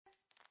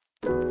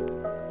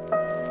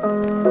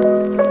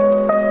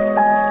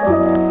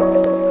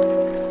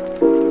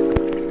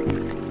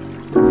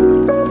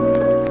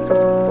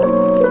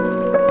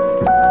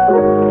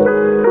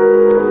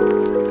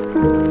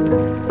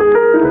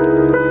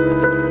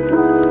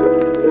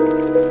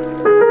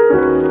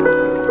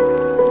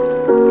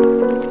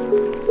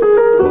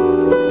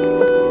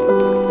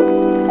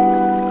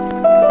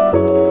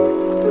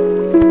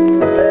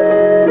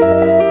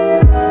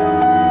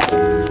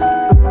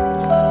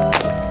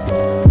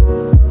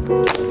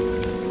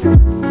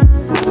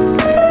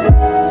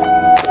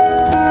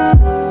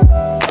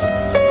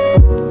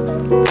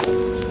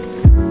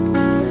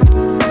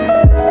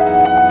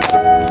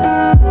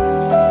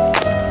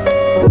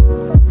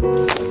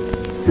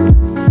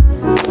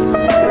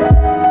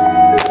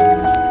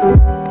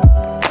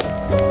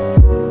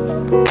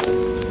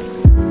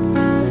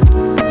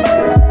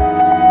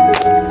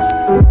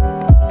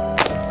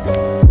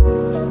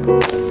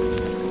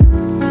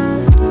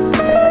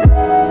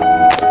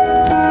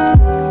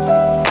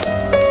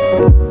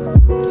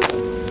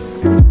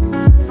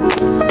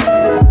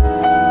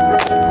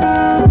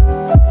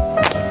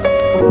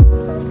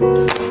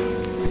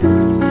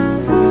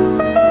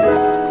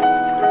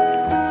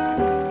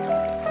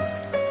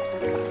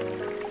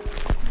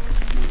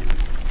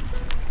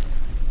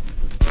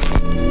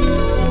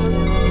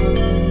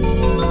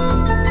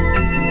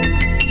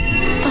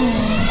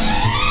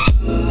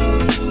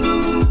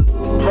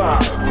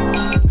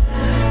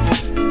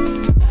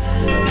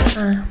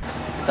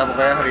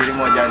ini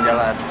mau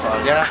jalan-jalan.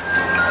 Soalnya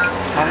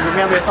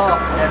manggungnya besok,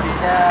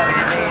 jadinya hari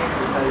ini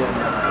bisa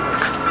jalan-jalan.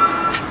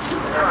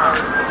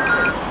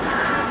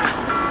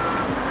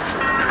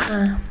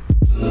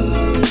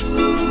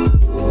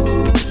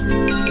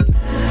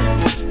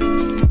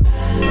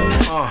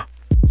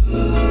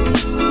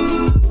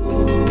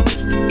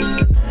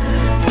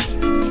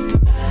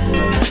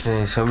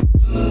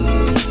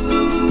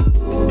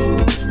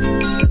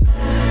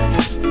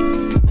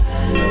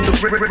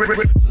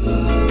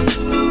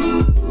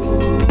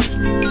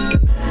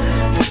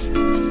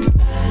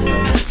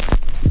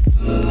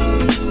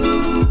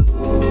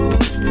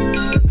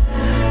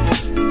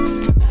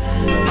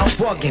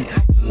 Walking.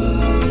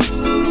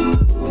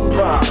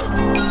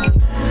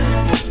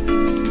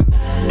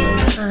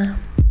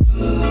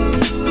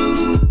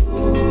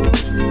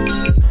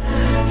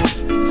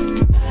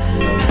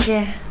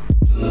 Yeah.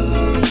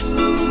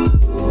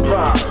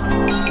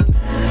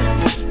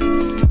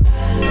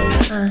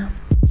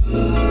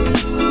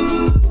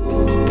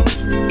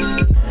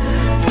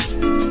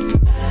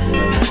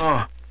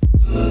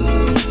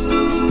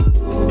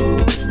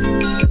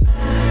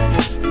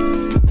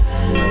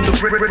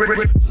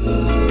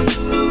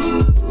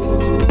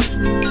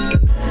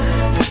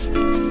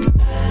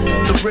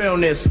 The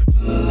realness.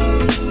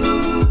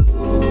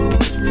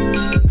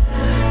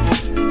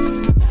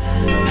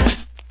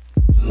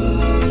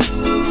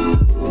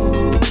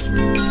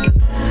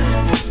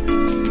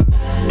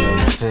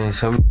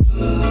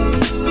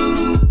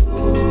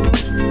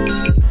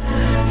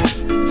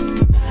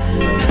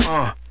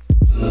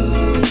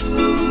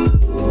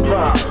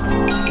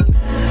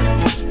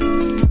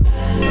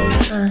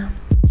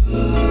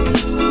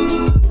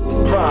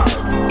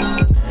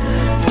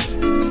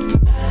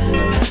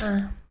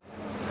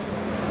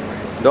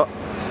 Dok,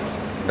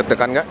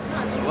 deg-degan nggak?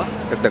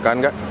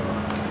 Deg-degan nggak?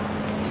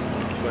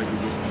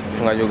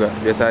 Enggak juga,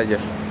 biasa aja.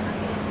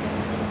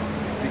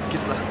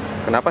 Sedikit lah.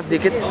 Kenapa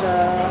sedikit?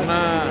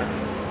 Nah.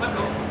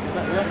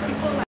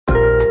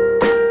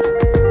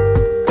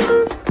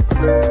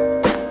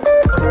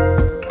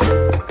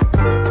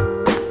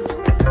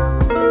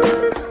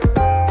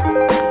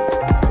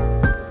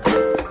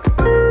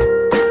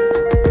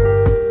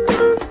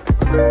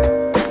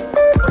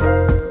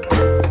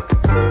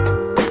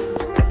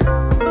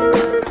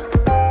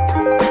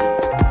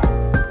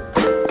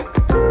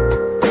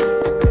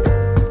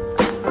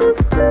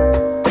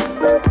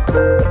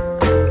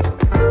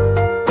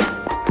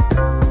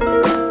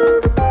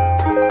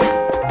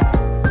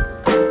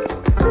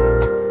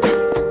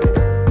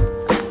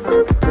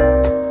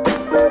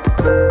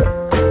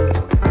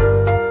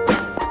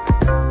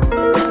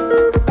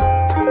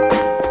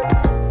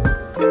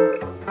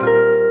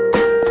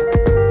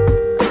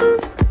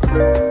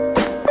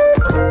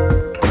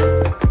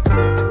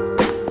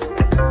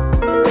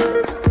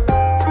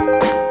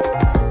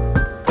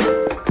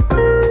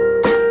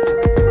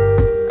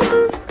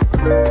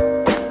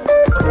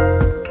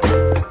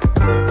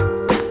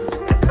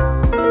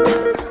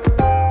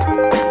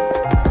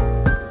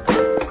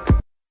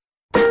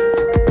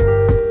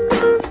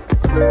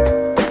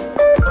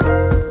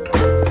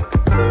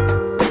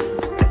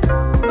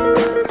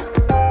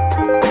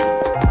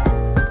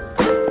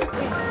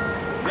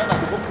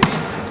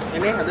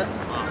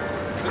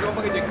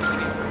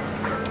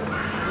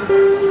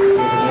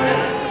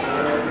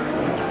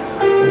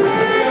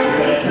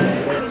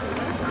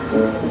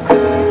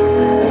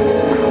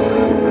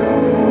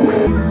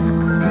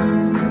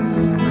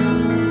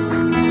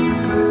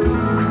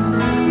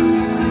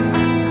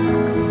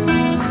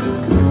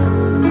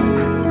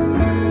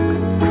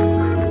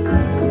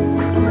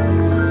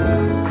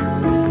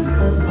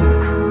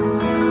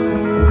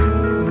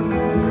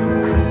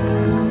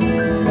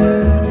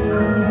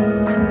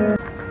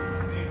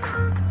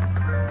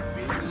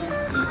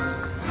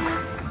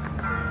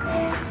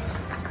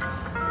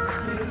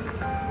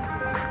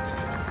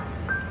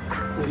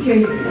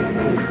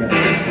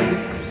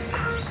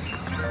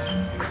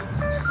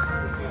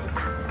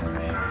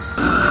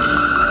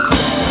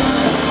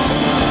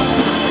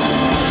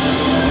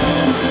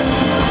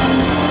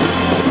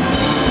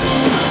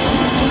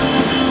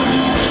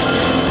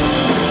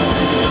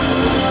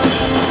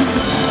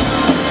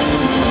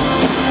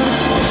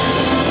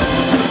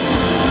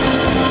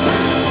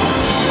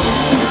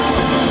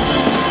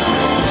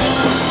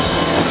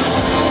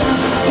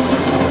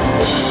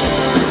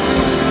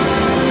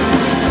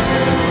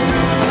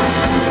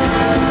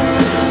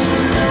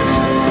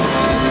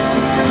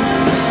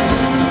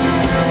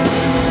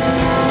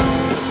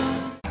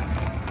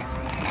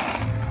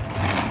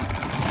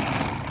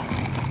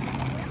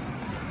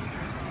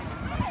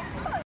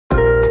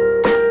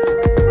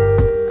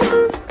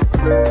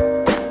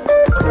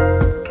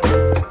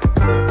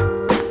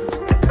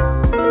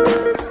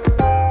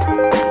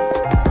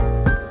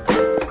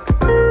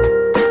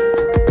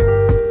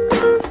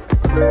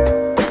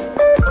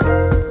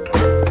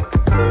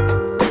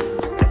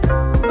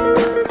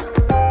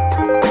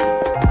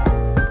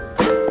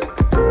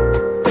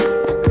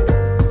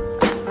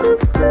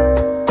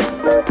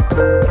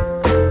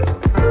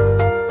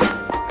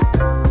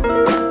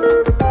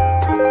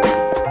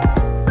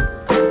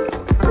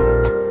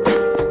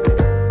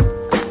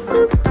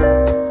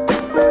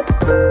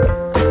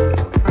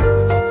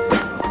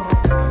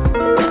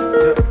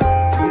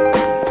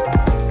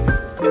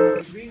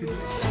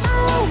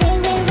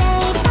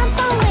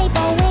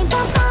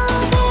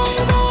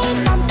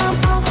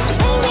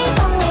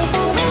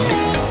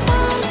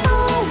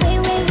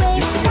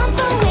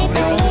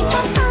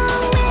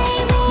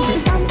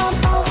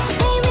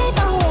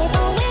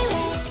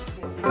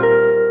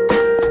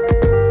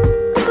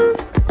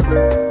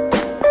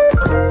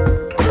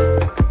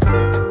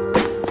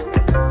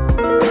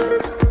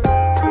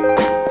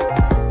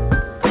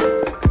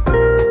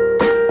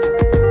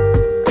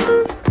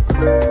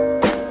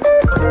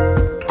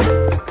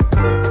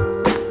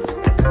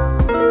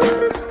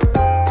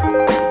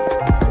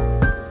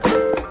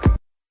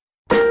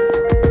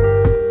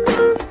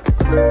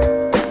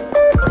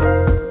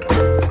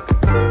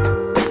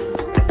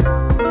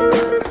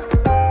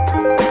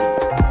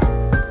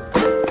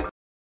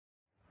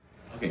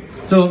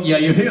 So yeah,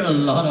 you hear a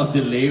lot of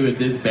delay with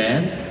this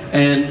band,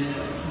 and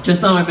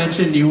just now I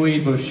mentioned new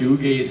wave of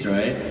shoegaze,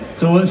 right?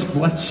 So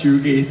what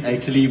shoegaze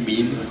actually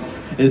means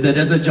is that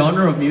there's a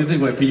genre of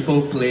music where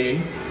people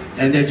play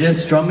and they're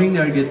just strumming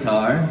their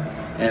guitar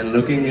and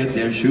looking at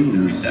their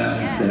shoes,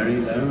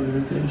 staring down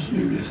at their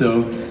shoes.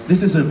 So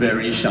this is a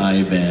very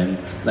shy band.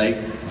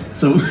 Like,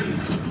 so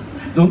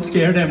don't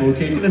scare them,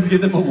 okay? Let's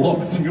give them a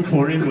warm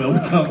Singaporean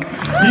welcome.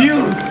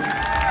 Heels!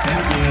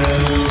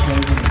 Thank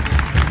you.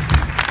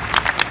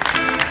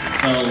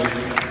 So,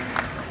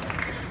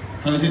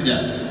 how is it,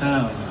 Jack?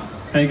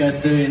 How you guys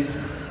doing?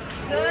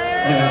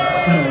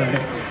 Good.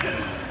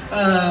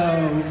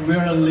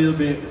 We're a little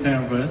bit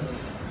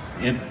nervous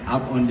and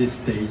up on this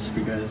stage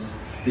because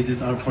this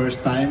is our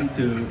first time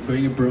to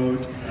going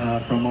abroad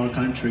from our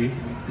country,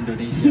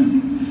 Indonesia.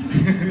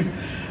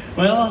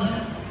 Well,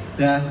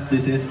 yeah,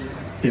 this is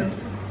Heels.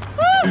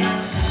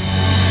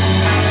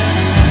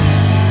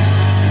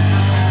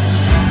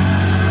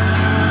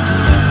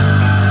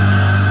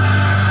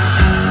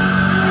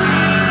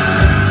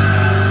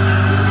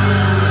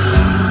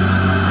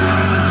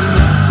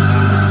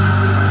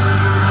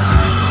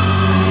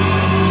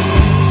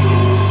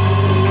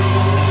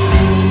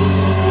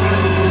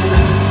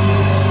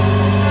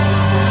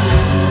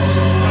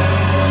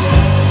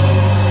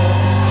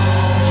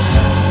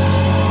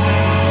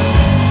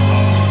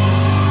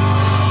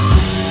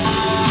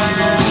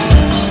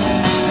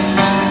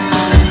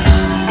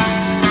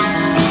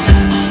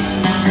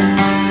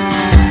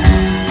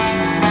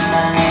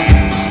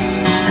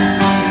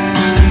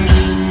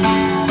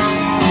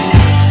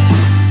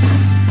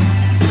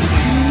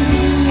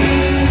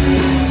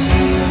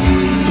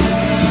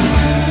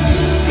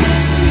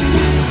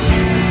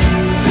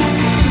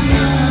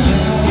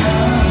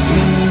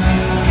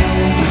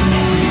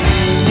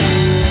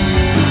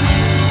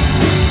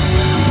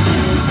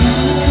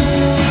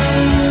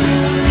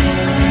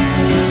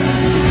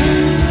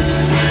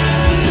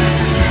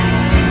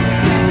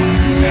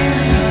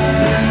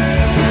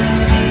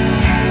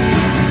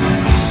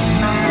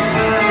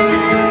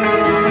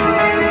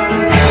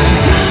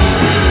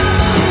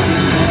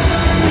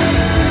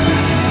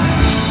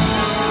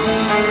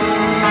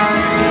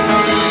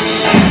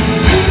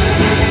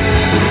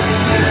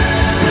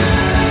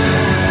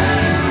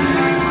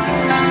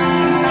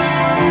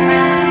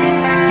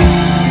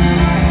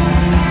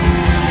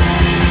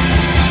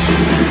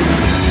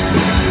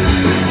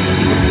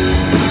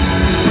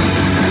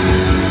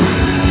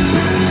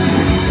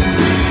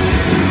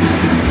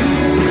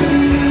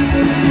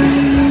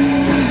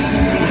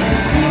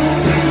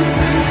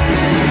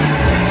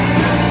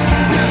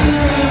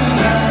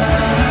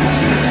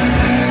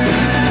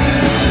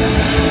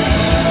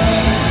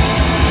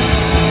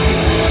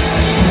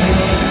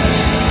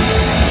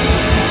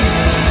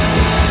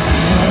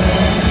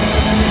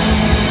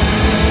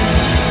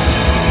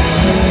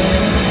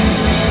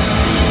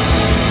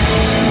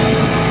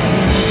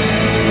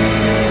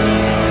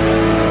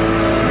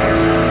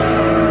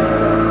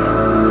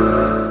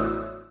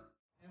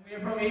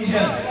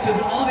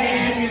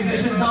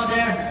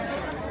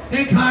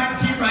 Take heart,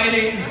 keep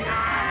writing.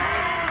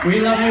 We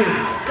love you.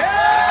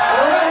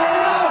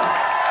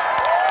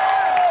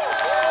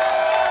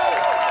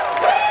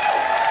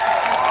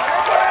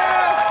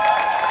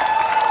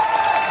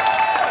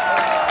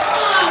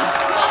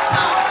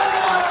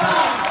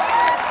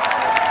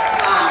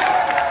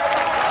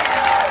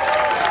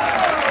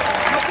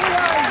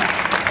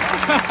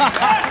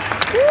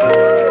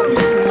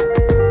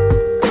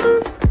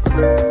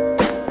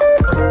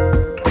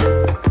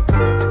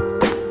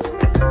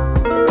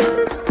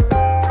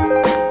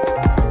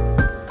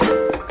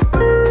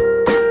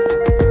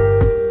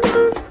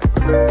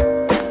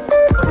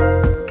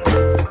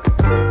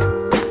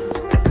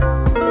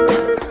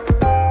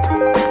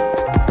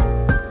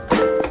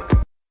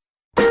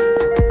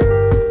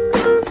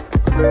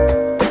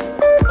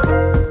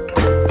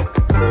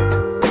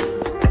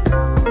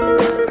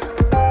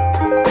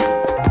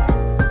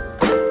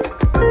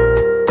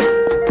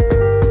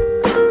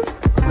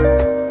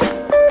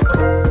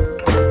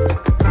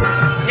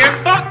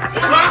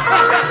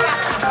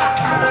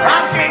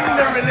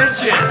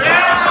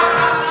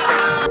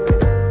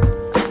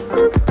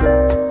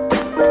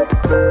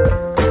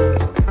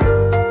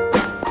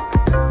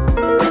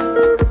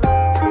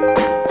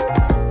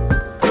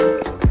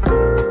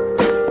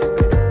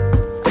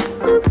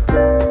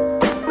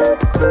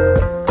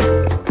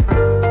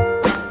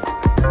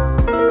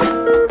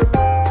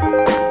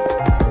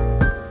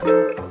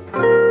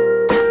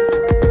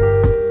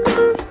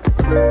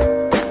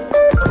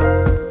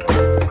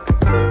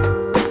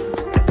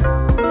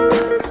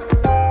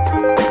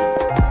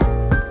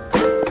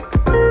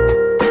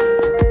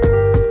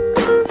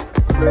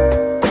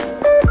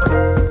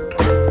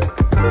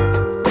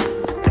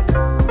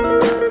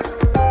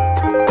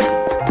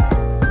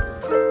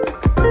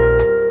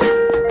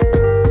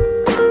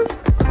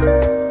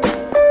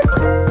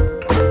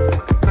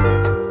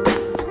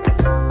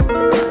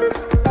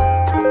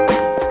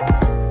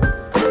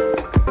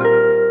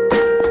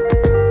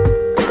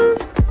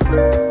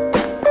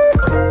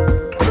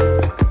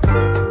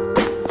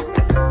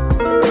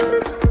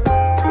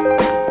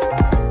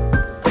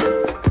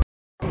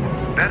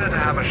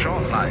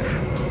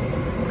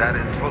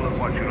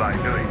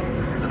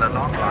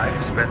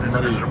 Enggak,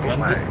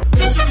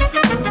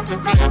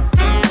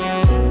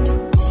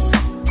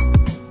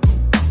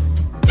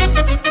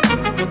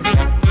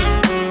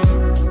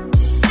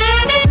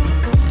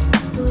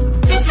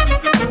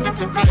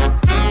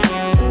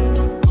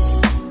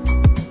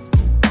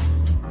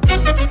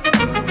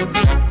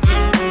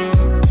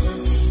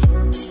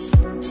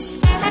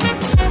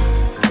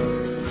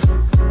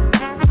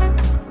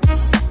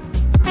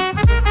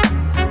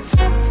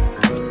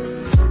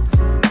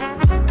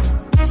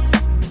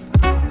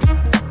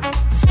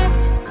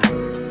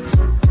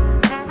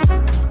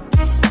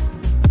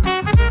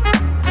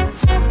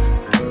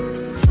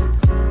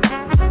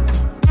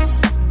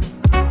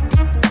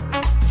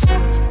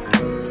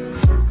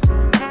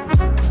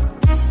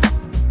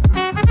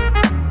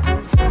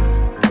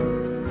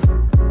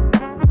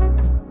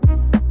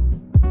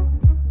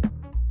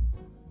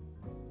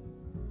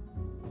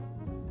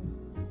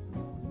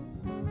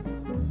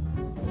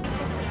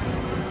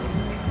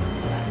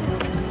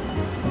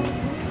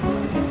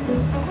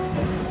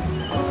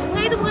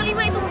 itu bukan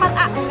 5, itu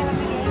 4A.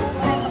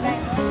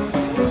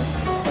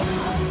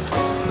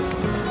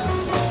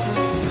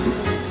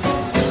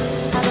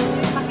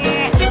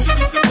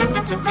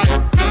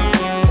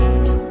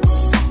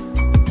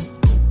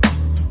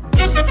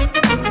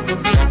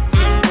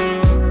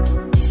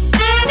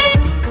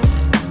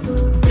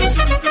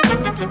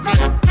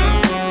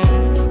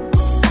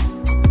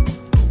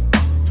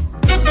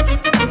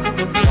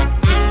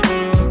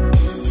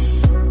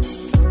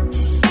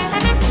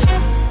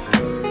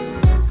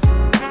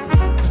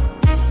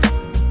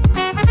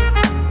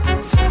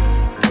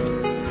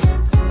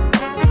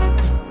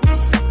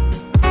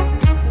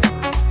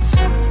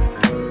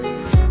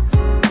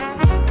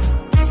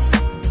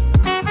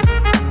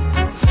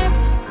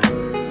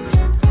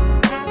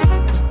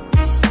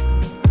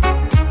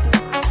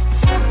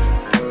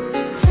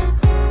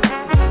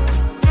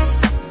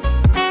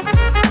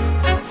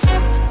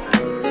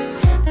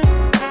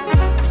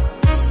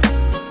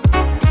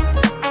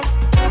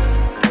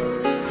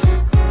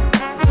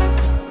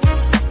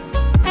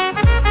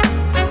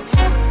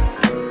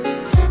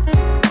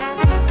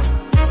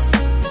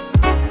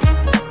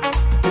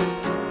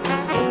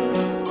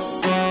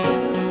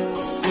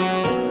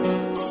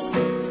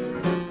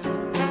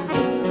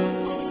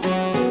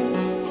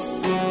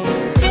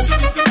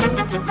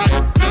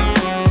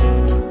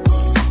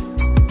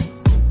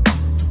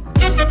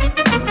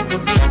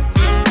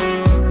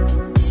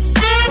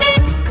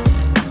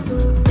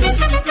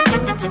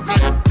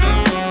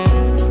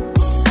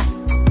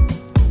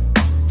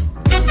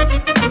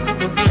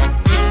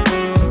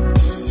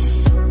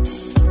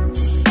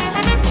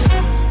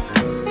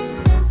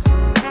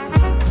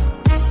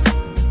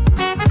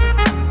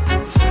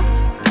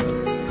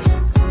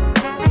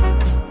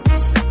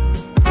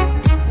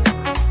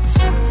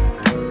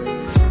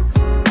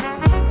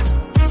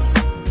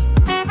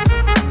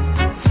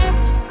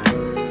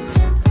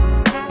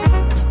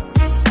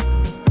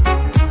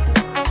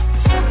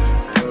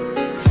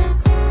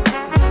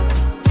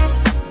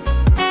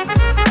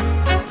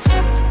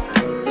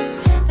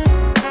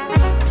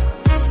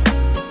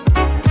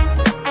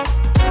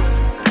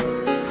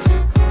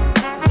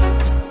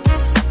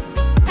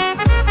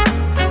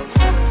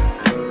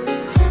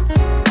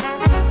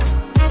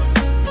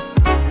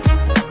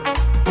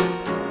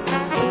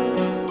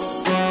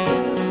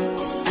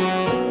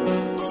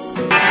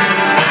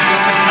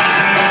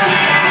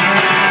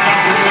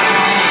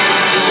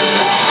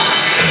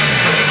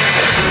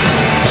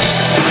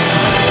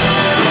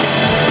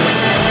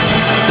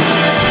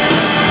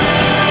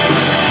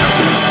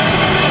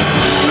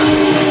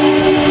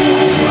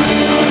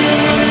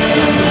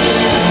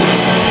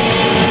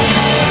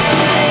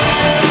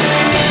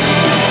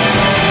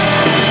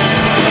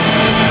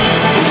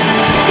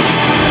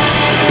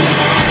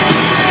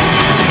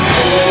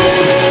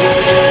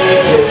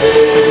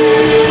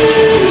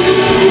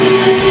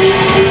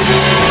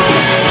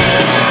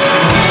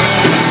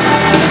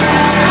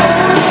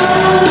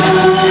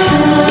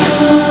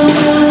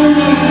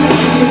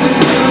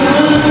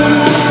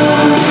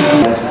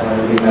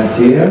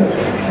 here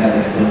and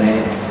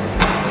estimate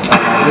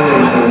other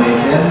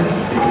information.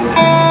 This is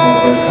our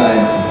first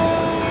time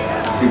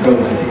to go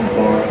to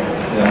Singapore.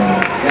 So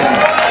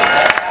yeah.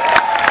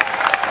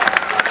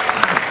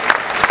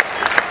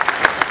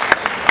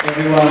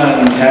 Everyone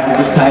have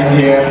a good time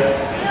here.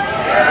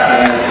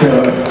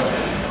 Sure.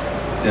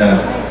 Yeah.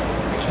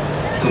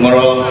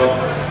 Tomorrow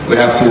we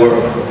have to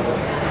work.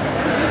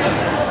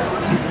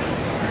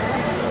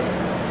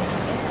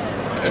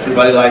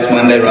 Everybody likes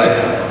Monday,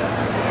 right?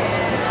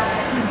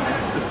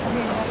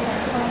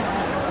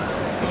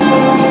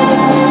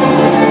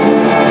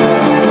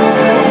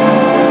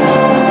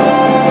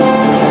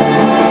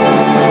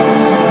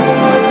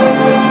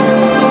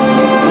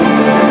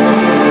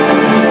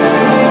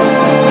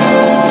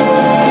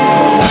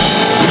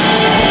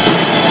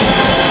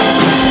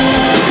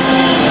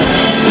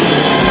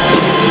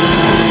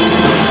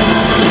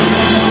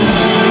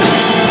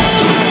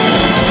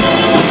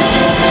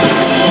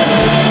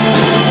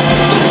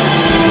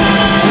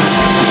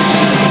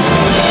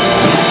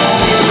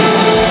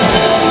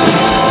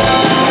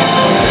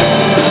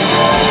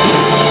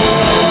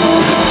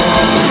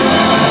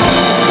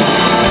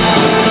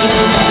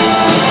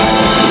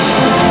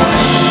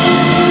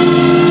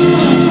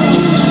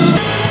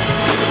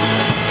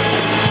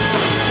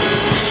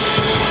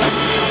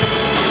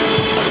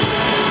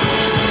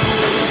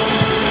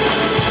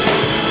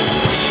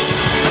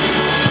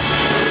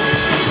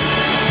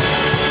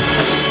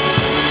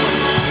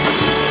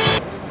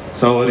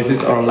 So this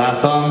is our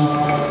last song.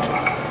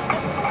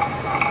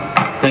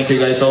 Thank you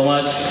guys so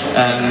much,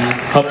 and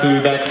hope to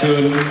be back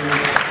soon.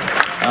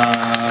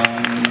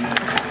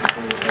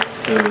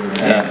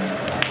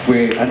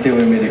 Until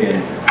we meet again.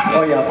 Yes.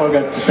 Oh yeah, I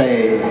forgot to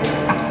say,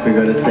 we're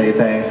gonna say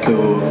thanks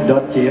to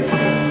Chief,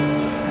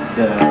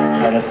 the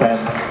RSM,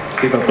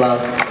 give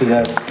applause to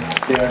them.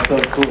 They are so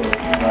cool,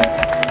 right?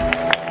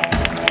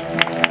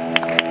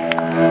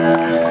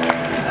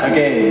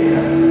 Okay,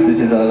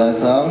 this is our last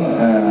song.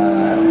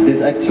 This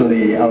is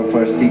actually our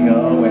first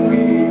single when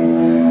we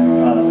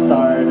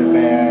started the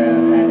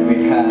band and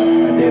we have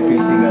a debut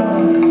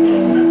single. So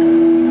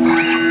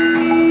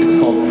It's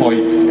called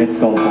Void. it's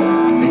called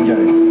Void.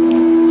 Enjoy.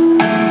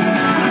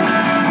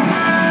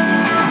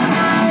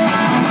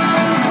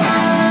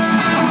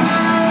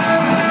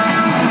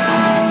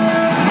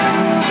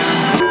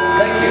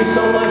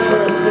 So much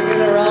for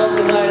sticking around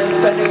tonight and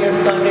spending your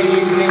Sunday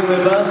evening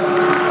with us.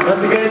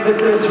 Once again, this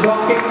is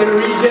Rocking the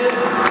Region,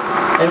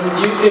 and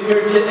if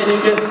you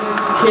just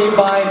came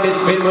by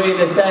midway in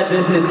the set,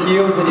 this is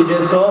Heels that you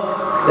just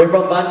saw. They're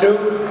from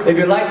Bandung. If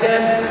you like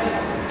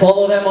them,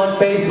 follow them on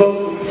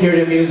Facebook, hear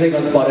their music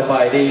on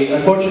Spotify.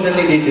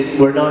 Unfortunately, they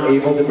were not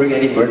able to bring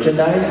any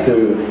merchandise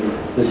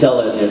to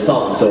sell their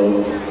songs,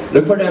 so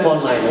look for them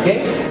online,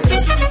 okay?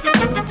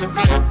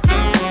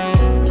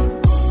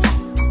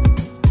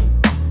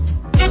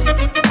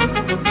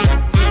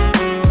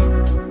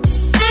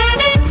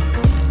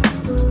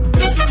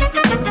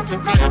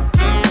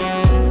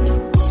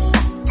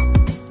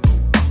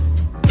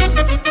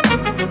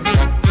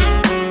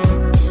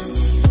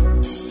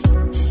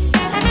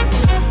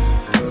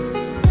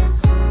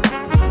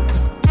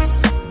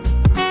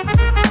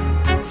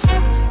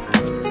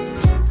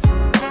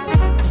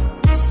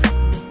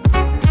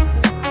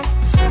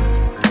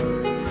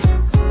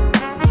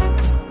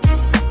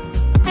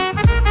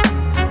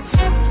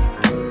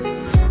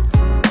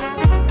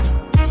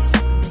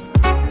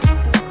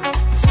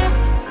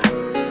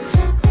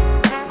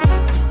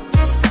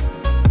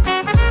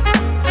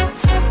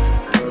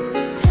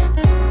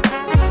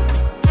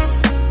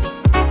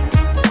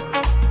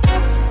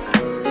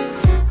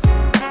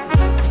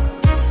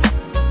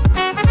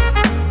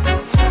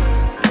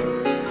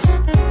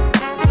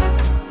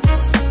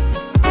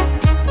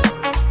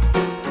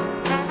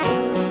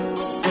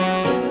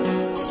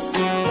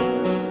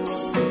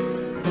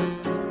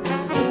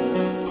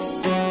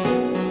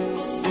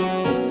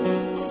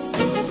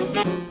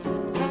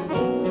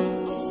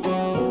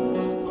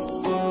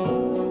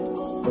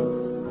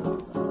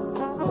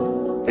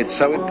 It's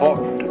so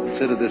important to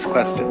consider this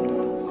question.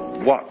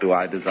 What do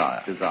I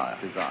desire? Is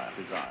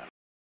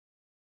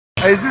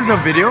this a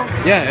video?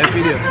 Yeah, a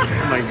video.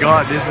 Oh my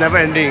god, this is never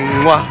ending.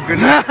 Mwah. Good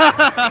night.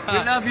 We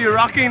love you,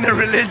 rocking the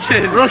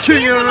religion.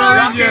 Rocking your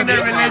religion. Rocking the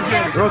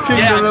religion. Rocking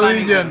Yeah, the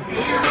religion.